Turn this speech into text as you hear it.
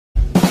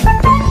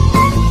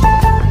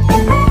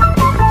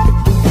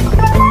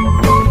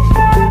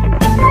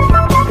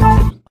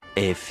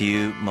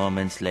few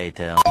moments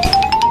later.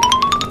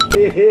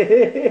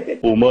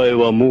 お前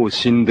はもう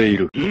死んでい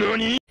る。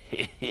何?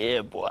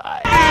 Yeah, boy.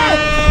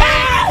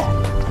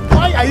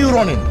 Why are you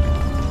running?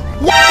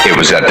 It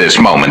was at this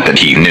moment that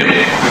he knew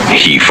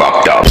he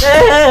fucked up.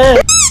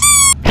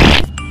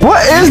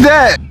 What is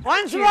that?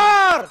 Once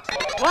more!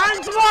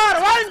 Once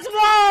more! Once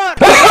more!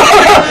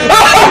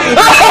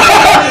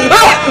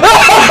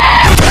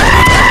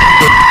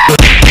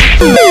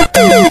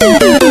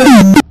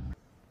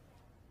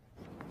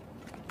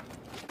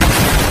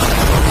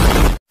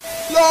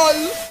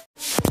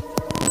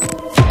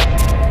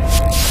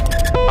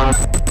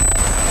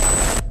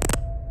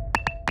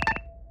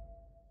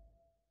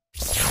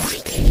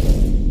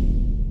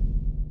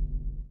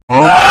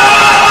 LOL.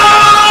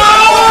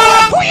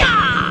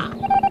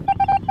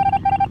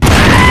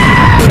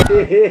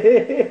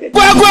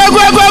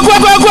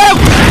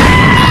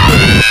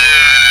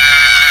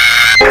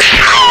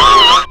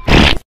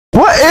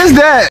 What is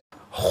that?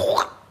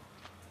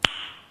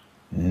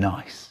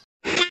 Nice.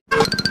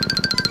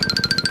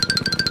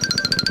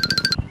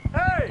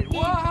 Hey,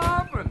 what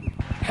happened?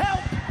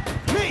 Help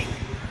me!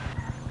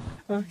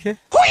 Okay.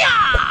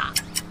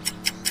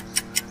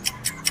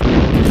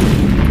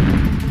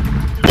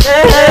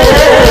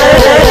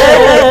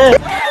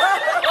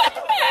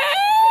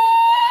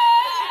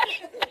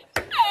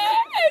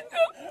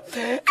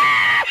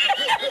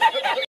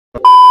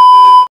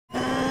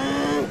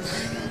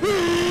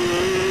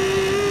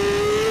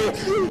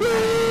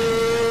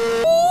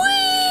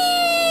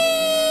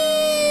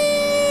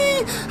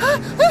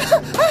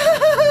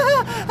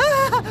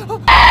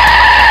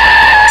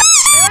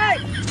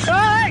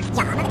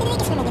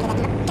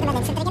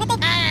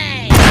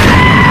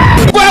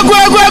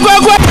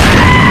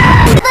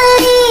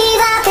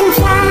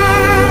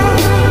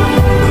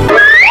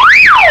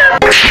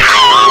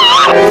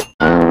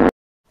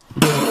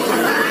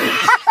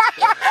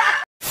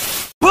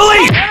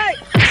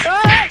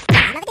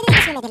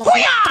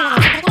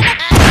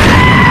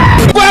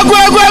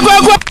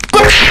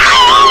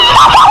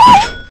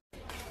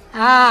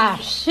 Ah,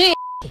 shit!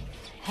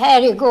 Here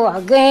you go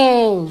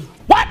again.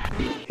 What?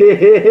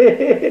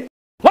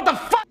 What the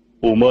fuck?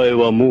 お前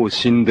はもう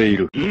死んでい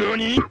る。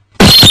何?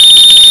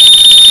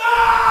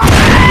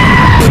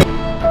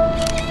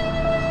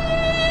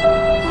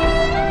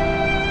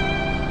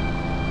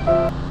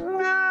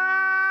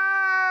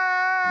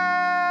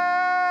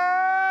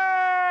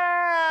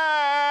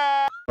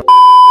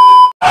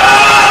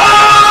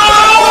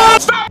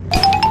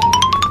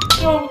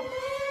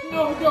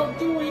 No, don't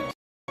do it.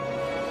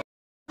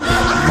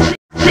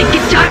 Sick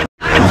and tired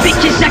of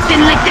bitches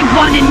acting like they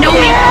wanna know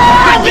me.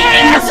 Hardly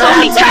ain't the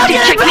phony, try to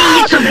check me,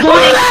 it's a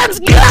warning. Let's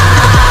go!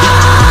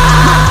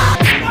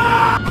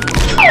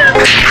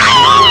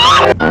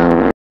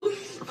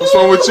 What's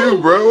wrong with you,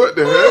 bro? What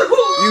the heck?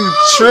 You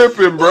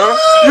tripping, bro?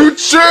 You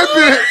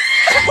tripping!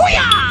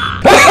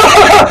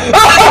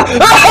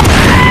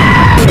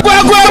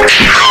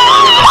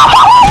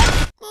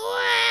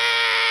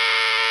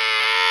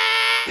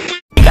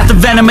 Got the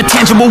venom, a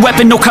tangible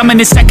weapon, no coming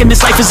in second.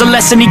 This life is a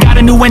lesson. He got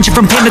a new engine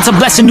from pain, it's a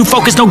blessing. New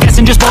focus, no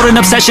guessing, just bold an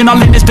obsession.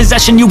 All in his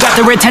possession, you got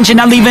their attention.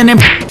 I'll leave an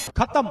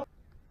खत्म.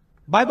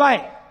 Bye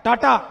bye.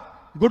 Tata.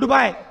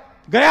 Goodbye.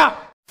 गया.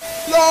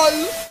 LOL.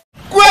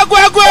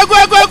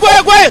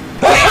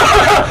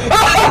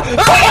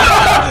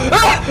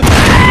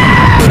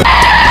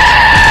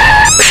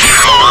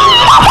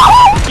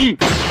 Mm.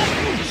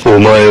 お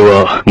前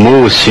は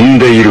もう死ん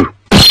でいる。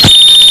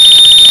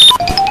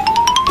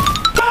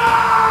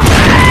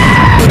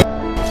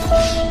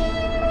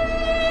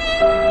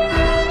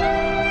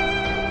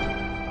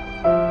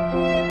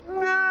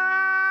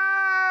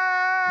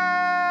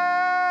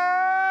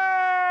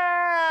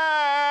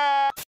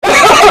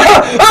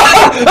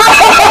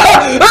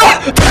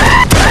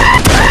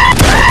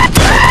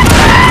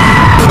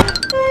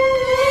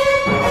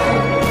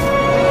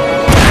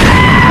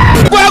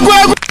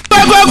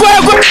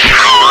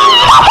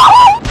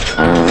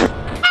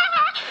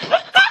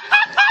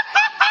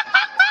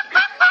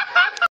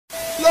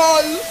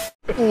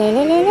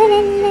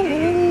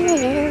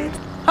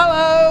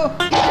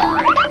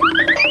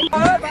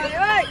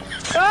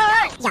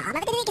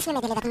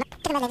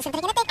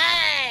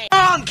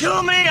Come on,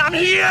 kill me! I'm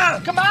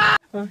here! Come on!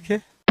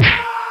 Okay.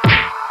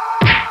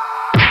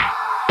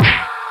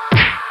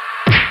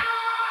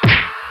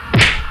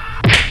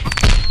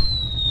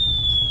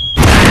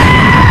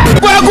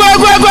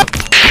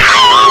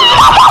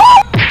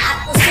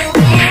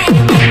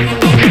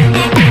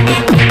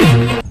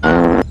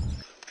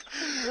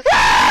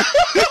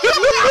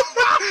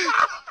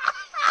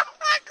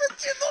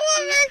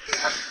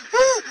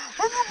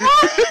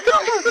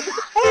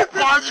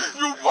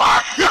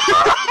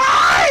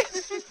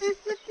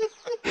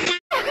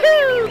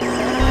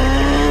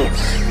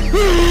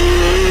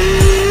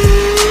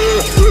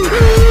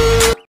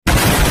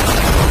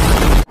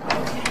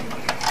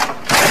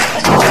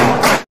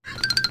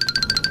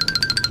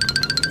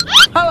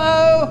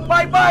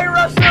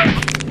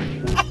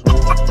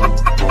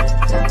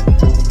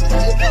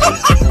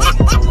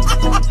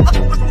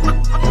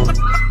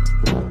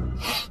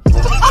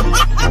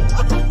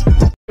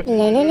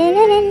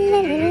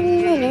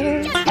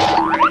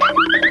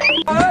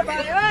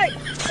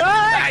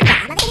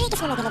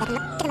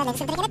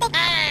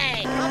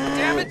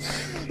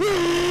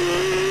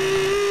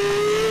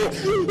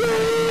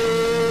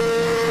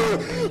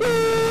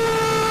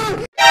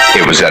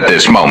 It was at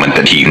this moment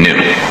that he knew.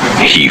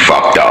 He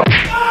fucked up.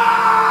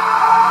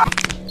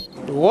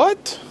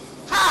 What?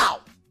 How?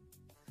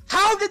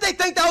 How did they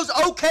think that was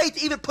okay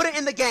to even put it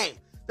in the game?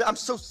 I'm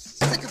so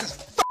sick of this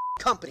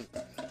company.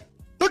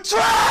 The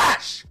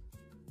trash!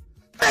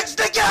 Fix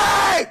the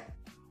game!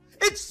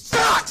 It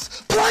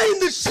sucks! Blame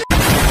the shit!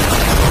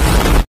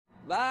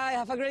 Bye,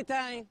 have a great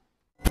time.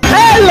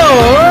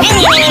 Hello!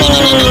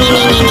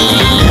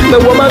 The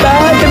woman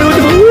back.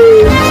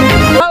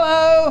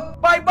 Hello!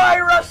 Bye-bye,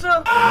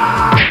 Russia!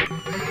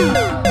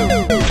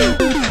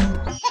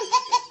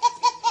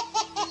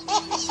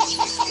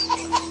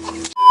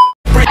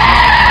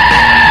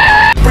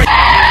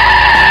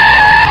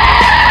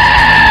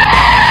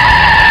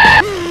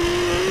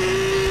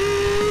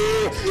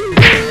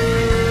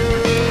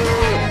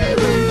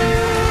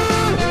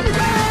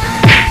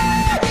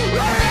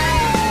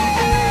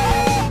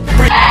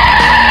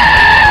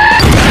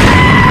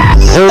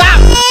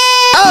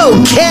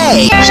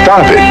 Okay!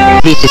 Stop it!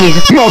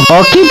 No,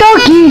 okie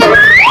dokie.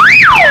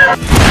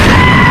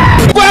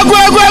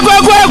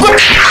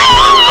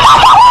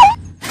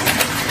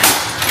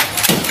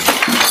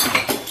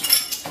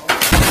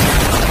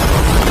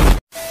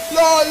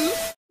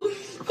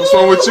 What's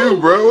wrong with you,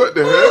 bro? What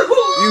the heck?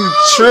 You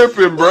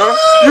tripping, bro?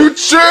 You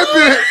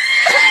tripping?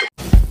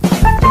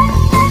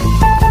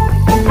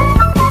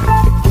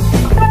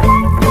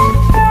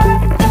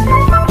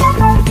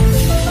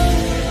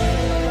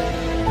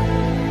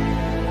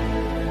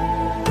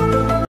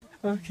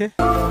 Okay.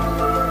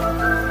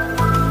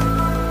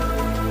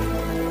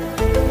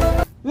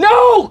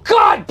 No!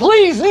 God,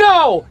 please,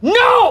 no!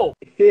 No!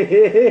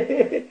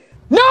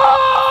 No!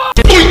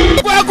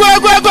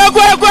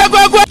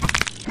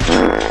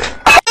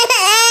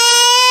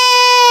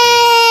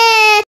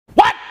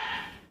 What?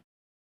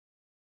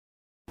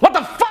 What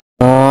the fuck?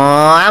 Oh,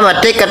 I'm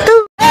a take a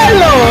two.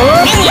 Hello!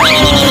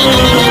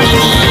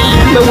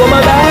 The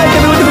woman back.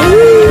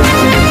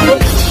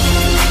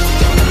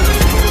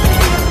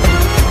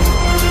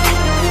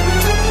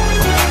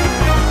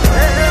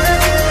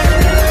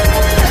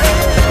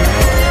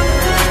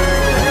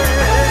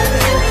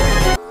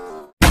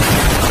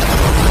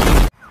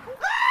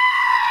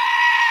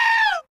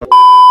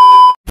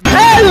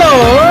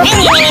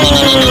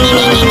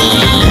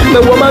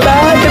 The woman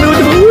back.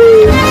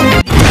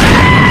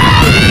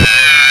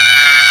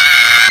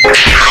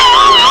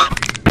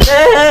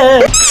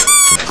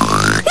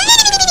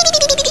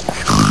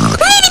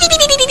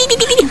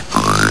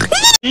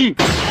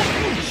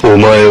お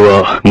前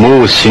は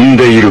もう死ん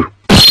でいる。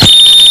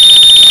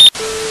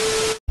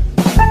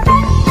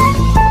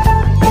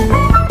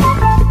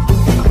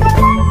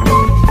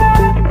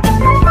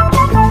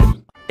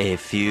A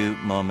few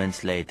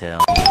moments later.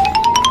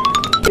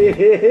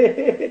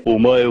 お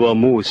前は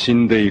もう死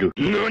んでいる。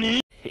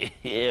何?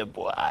 Yeah,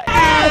 boy.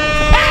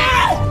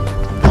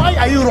 Why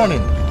are you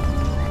running?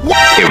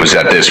 It was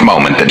at this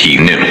moment that he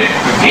knew.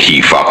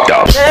 He fucked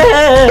up.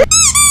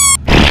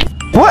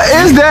 What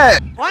is that?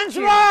 Once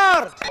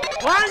more!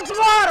 Once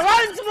more!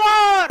 Once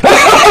more!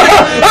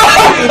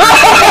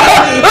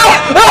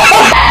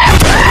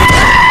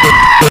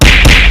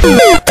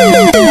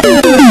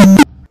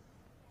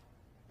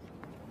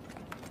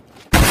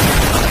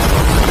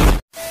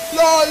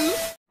 LOL!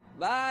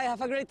 Bye,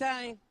 have a great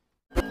time.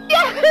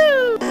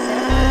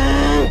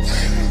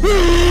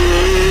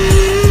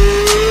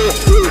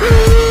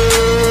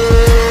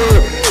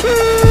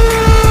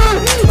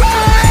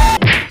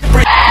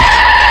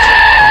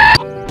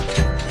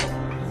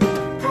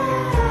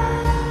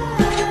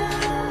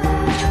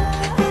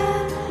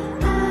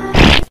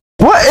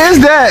 What is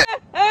that?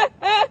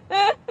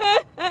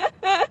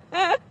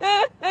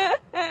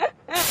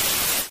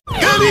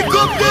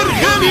 Helicopter!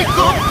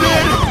 Helicopter!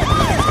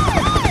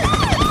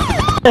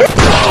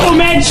 Oh,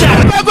 man,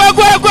 shot!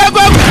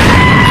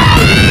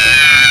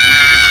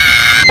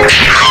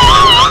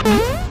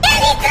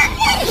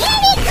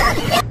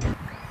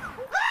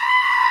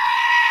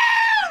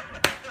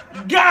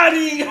 Got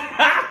him!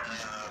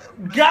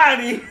 Got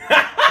him!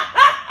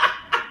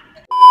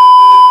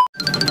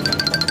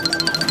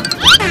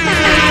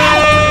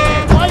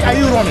 Why are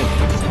you running?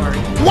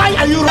 Why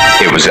are you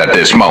running? It was at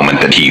this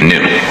moment that he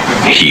knew.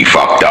 He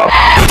fucked up.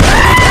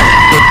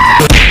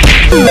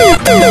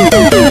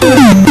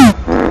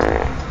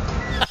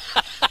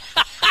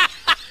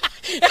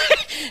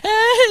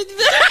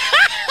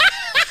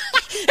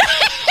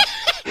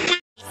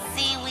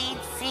 Seaweed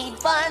seed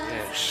bun.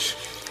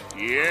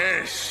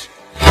 Yes.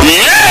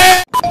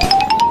 Yeah!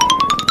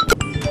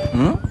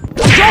 Hmm?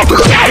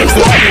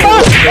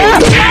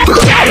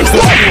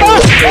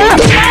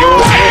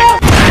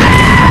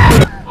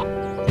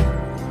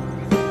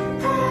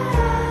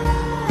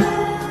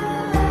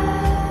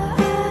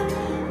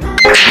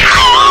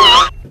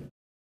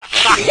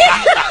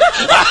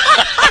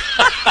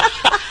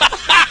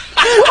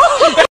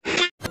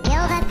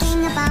 Kill that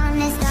king upon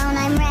this throne,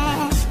 I'm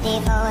ready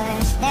for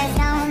their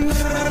zone.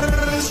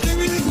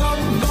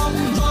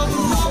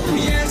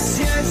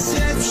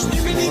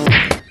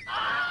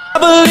 I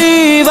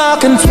believe I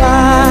can fly.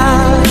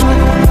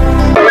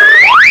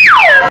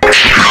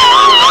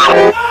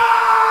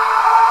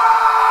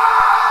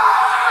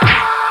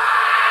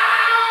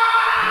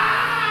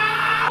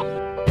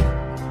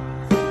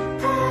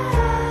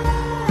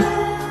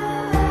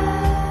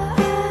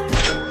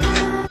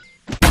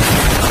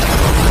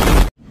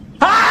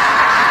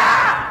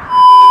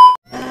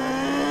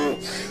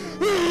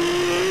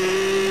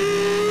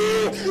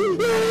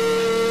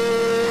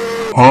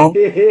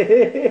 Are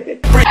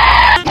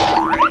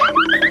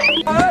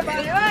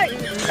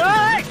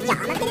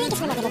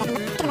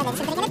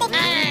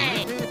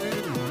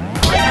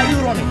you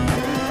running?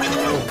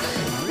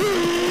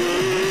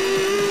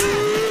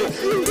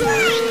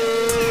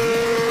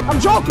 I'm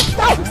joking!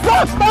 Stop!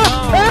 Stop!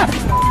 Stop!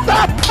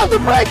 Stop! Stop the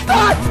brake!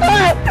 Stop!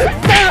 Stop!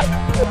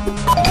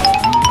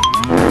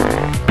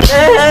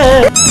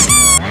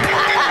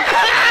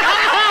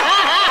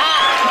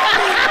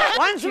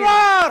 Once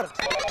more!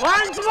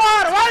 Once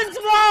more! Once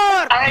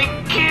more! I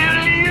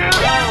kill you!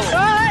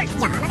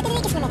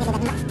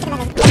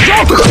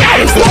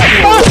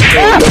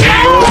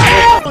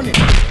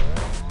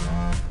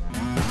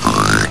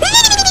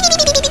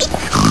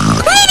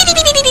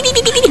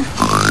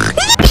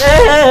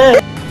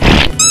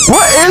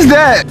 What is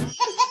that?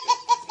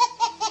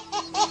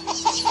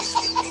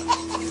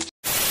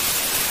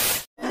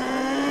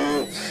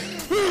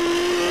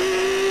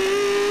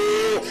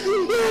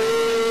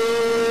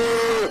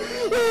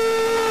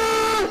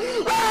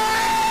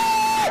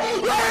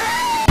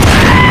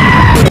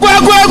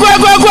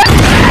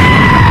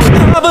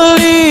 I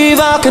believe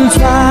I can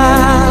fly.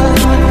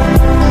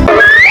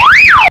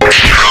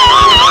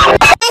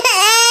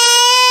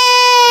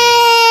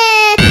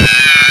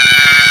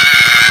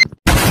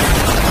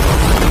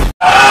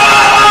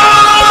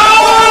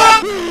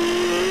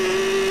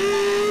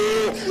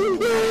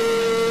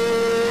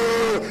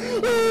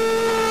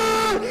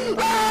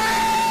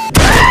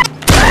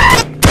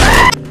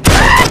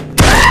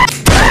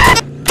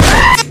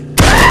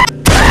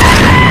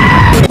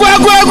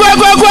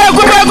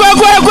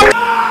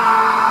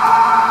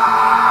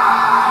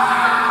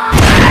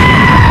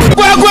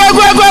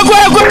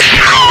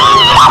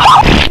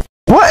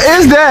 What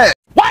is that?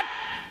 What?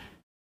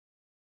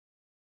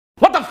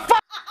 What the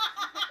fuck?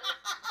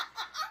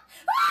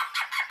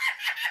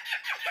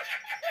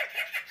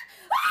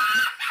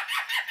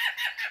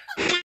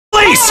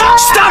 Please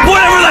stop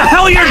whatever the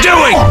hell you're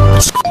doing.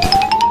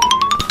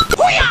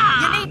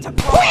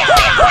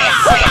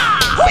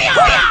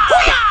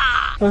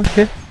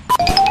 Okay.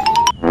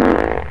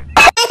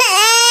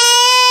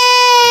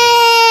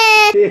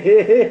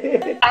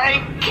 I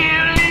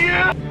kill you!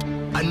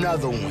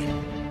 Another one.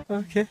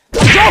 Okay.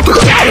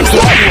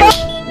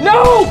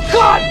 No!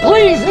 God,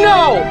 please,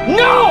 no!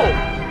 No!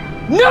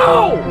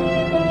 No!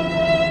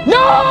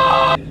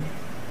 No!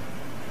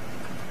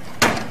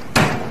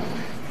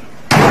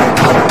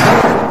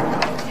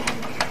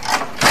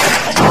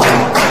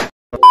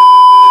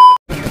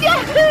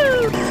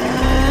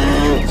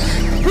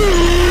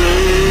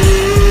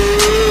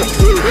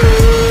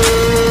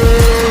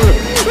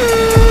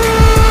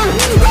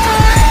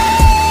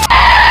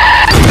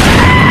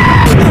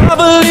 I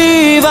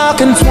believe I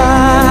can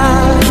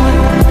fly.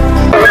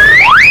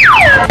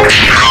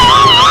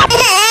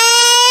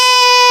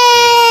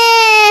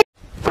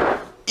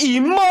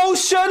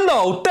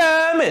 Emotional,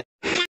 damn it!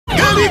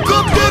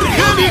 Helicopter,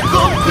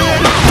 helicopter!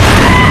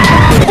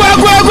 Quack,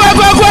 quack, quack,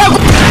 quack, quack.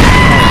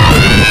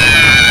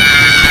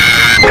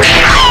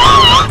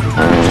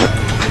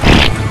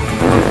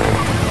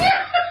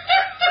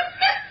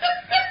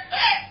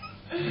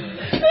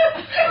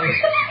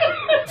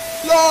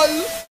 LOL!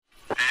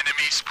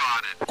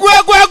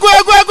 Quack, quack,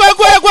 quack, quack, quack,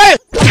 quack, quack.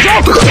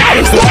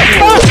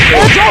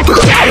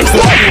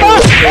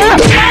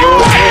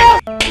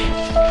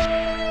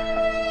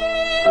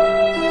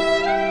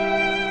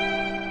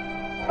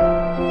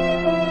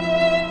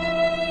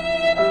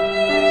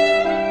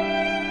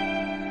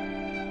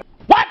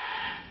 What?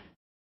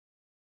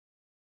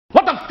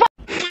 What the fuck?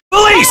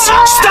 Police!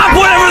 Stop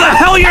whatever the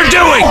hell you're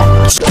doing!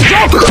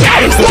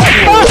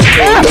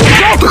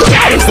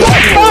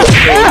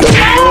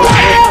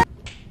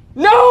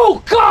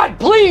 No! God,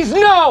 please,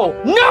 no!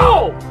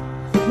 No!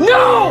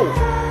 No!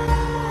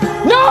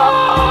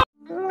 No!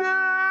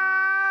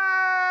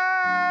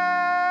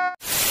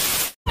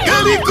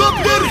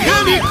 Helicopter,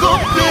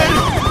 helicopter!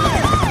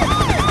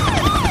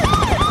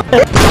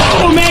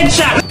 Oh, man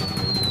shot!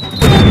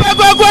 Quack,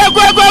 quack, quack,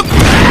 quack, quack.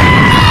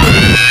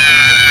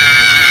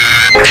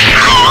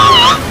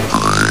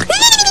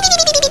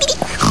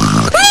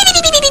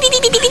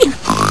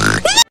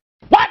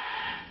 What?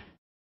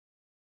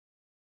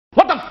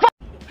 What the fuck?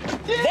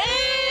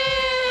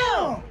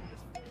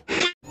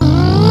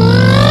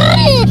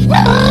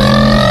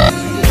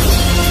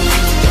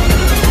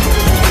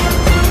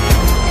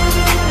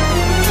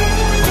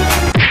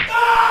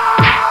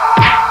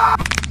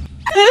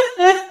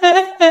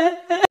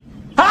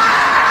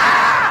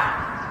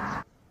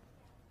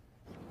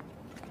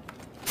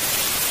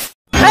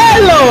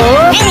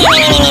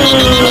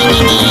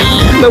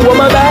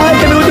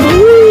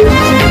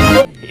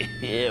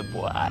 Yeah,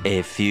 boy.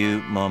 A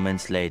few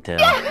moments later.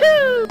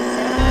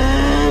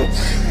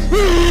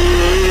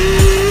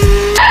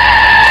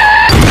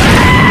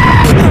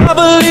 I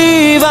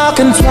believe I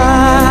can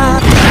fly.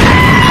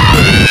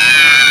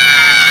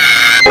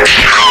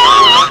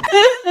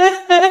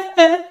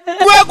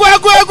 Quack,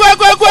 quack, quack, quack,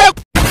 quack, quack.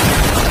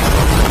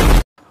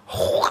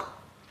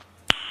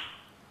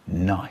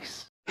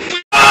 Nice.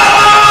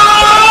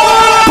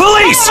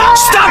 Police!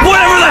 Stop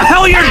whatever the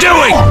hell you're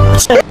doing!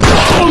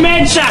 Boom,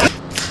 headshot!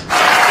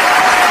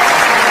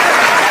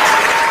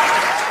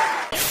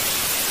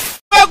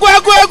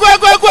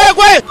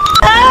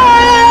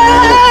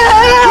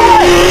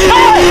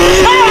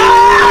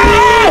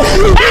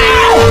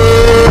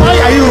 Why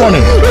are you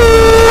running?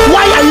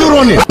 Why are you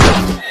running?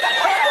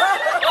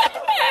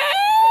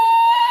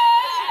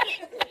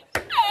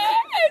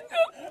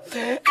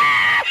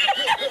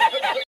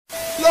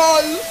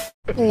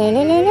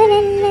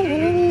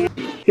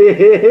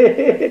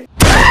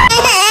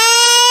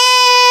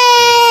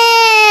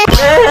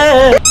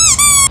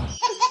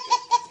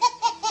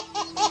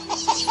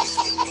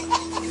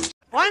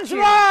 Once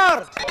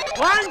more!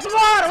 Once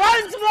more!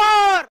 Once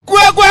more!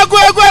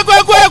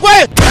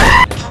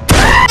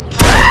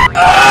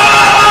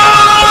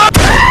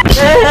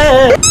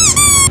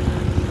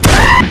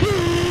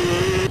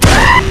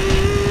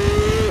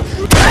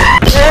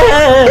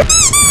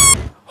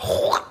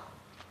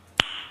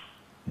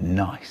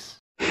 Nice.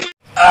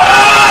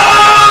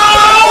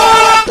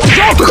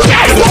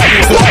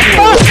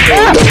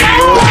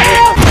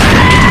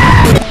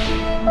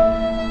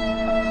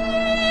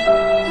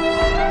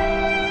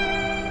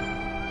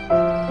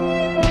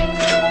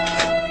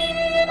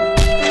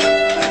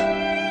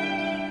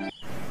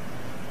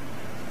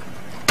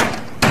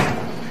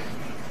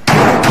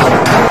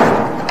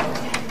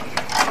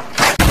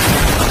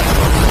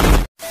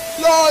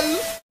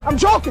 I'm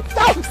joking!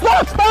 Stop!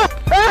 Stop! Stop!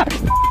 Stop!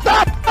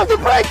 Stop the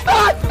brake!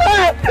 Stop!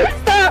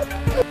 Stop!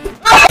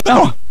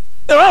 No!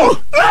 No!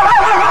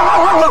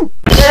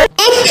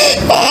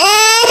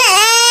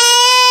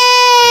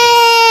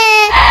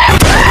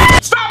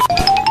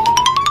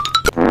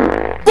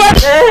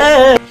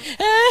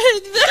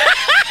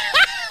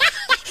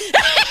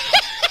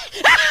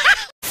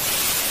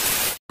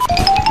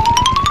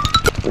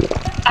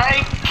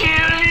 I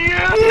kill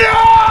you! No!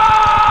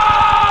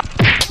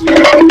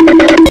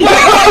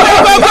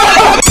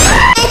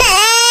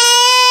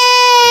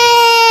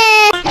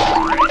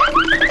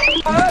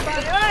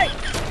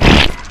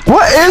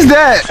 What is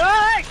that?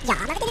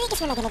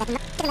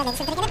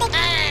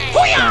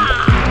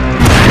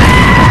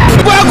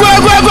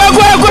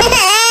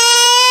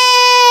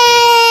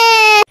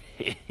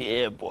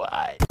 Yeah,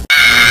 boy.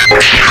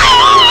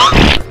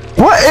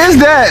 What is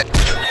that?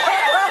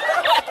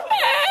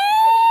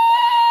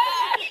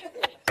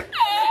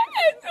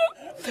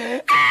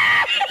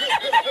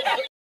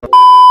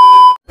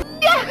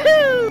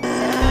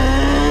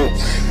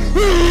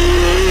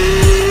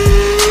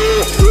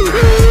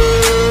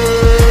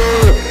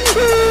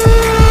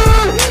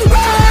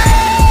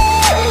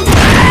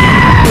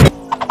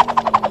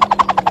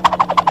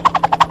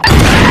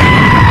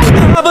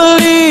 I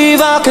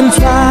believe I can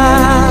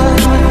fly.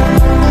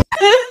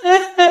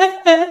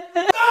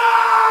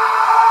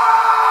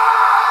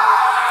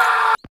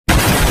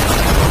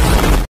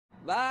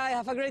 Bye,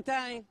 have a great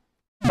time.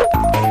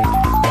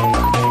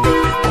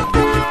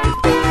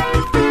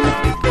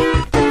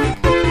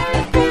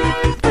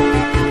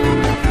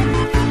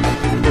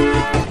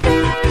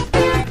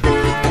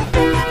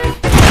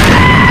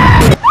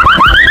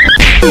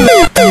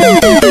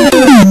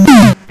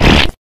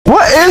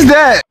 What is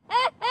that?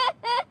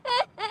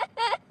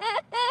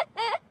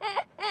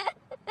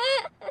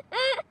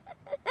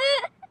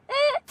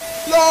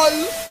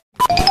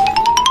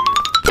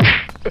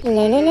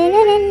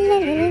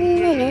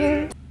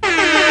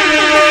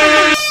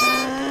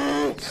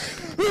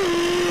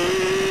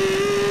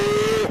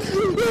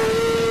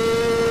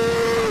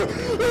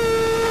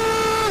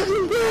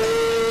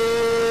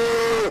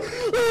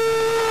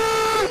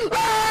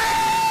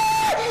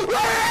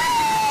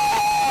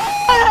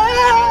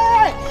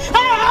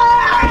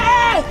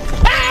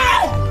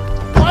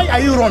 Why are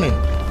you running?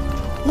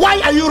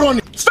 Why are you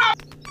running? Stop!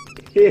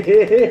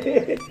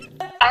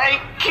 I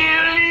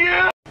kill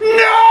you!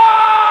 No!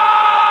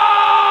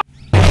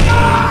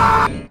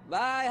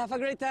 Bye, have a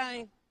great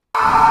time.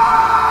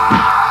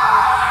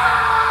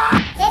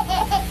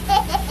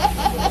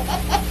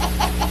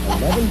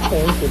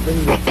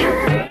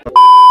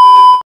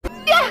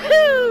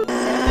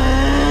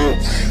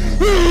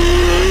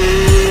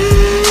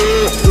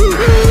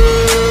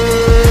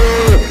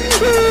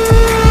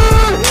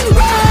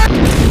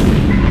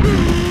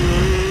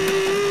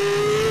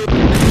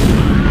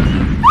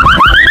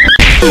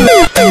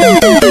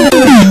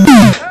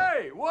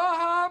 Hey, what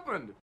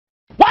happened?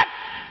 What?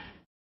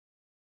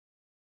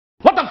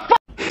 What the fuck?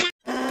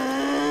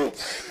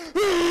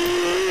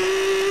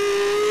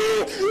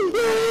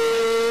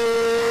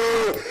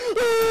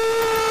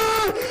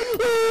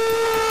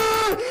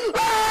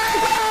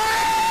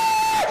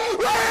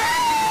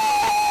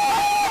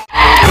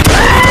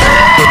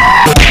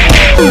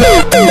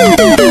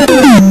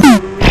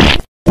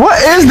 What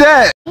is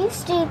that? You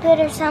stupid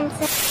or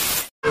something.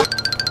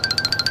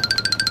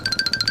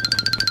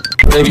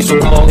 Baby, so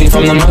cold,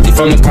 from the mouth,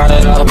 from the car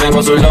that I've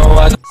been so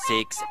low.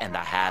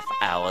 6.5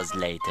 hours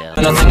later.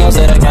 Nothing else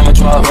that I can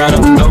drop around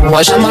the window.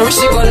 Watch out my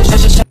wrist, go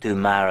to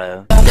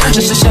Tomorrow.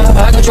 just a shot,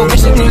 I got your bitch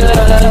singing la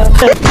la la.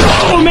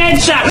 Boom,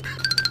 headshot!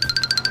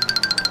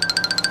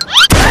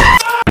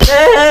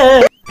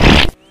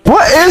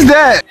 What is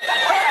that?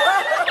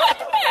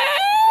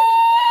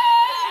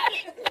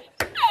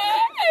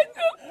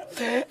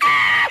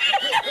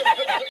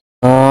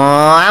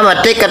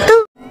 I'ma take a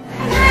two.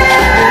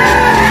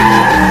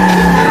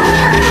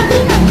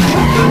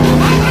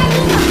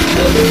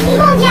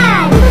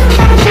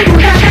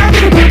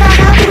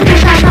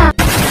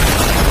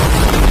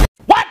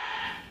 What?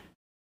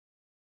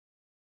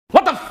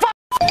 What the fuck?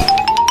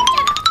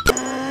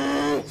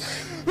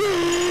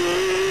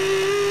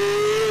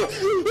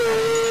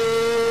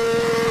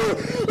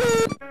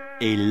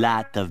 A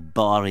lot of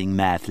boring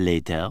math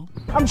later.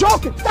 I'm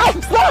joking!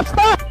 Stop! Stop!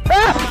 Stop!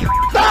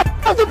 Stop!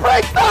 Stop the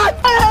brake! Stop!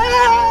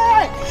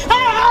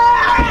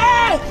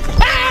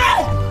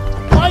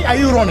 Why are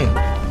you running?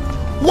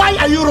 Why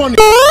are you running?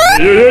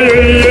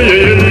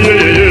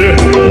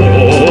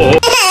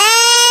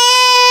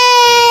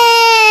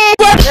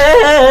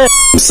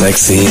 I'm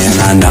sexy and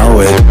I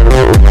know it.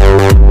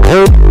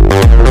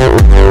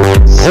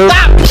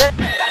 Stop!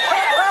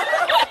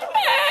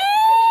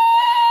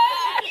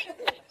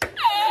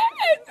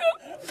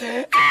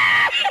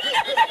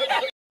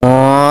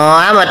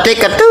 I'ma take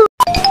a two.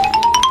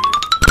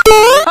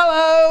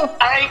 Hello!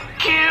 I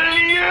kill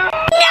you!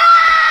 No!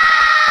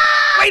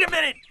 Wait a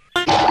minute!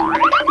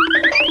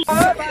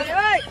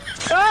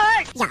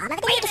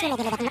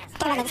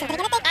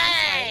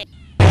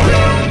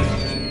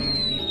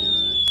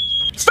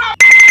 Stop!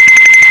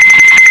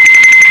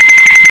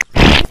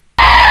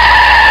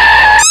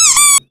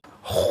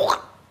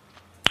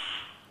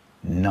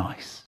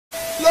 Nice.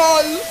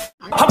 LOL!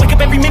 I wake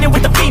up every minute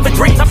with the fever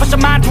dreams. I push a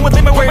mind to a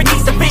limit where it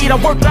needs to be. I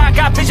work blind,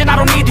 got vision I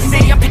don't need to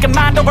see. I'm picking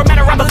mind over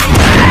matter, I believe.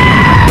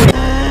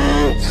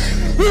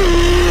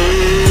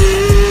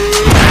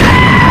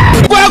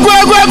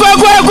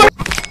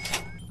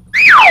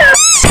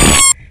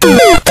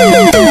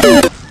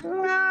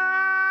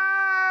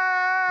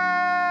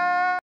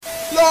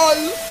 LOL!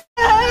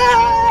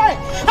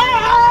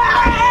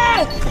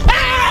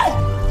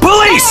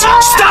 Police!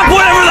 Stop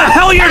whatever the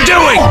hell you're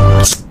doing!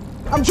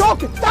 I'm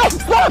joking! Stop!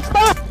 Stop!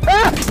 Stop!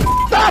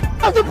 Stop!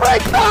 Stop the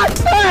brake! Stop!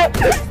 Stop!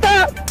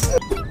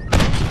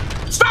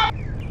 Stop!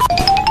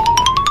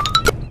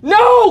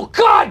 No!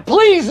 God,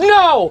 please,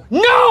 no!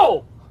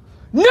 No!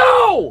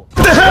 No!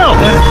 What the hell?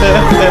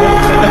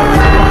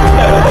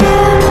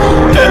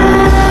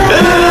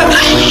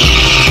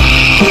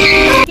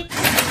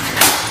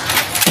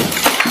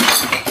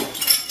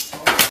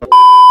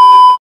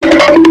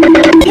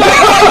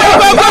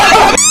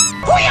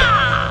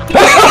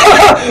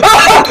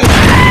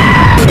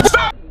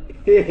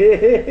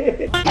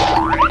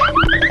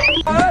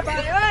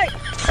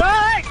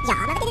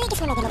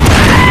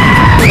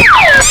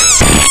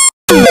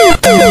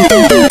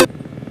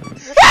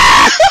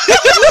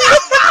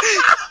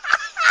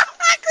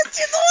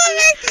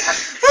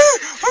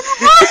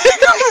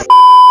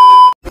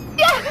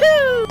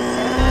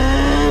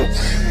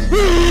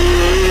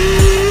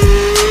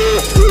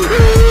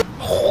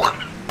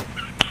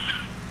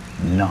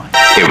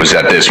 It was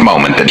at this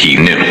moment that he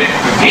knew.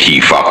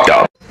 He fucked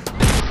up.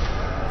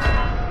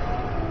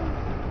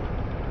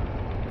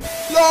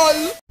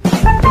 LOL!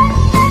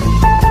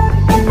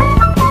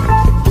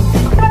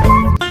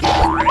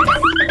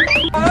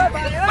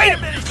 Wait a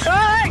minute!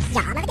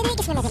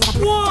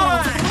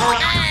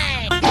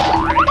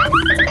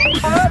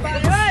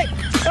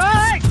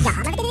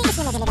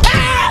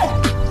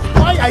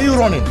 Why are you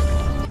running?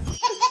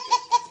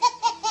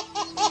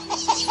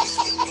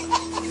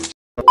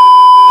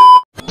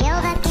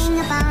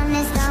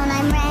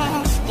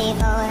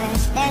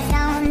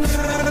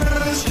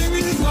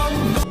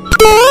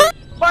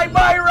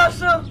 Bye-bye,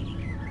 Russia!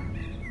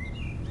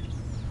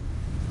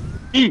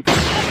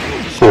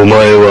 お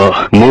前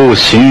はもう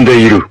死んで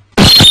いる。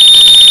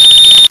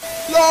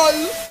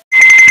LOL!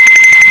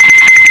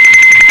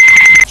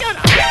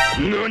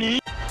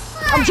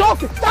 I'm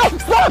joking! Stop!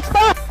 Stop!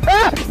 Stop!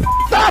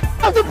 Stop!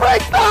 Stop the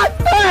brake!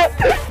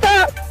 Stop!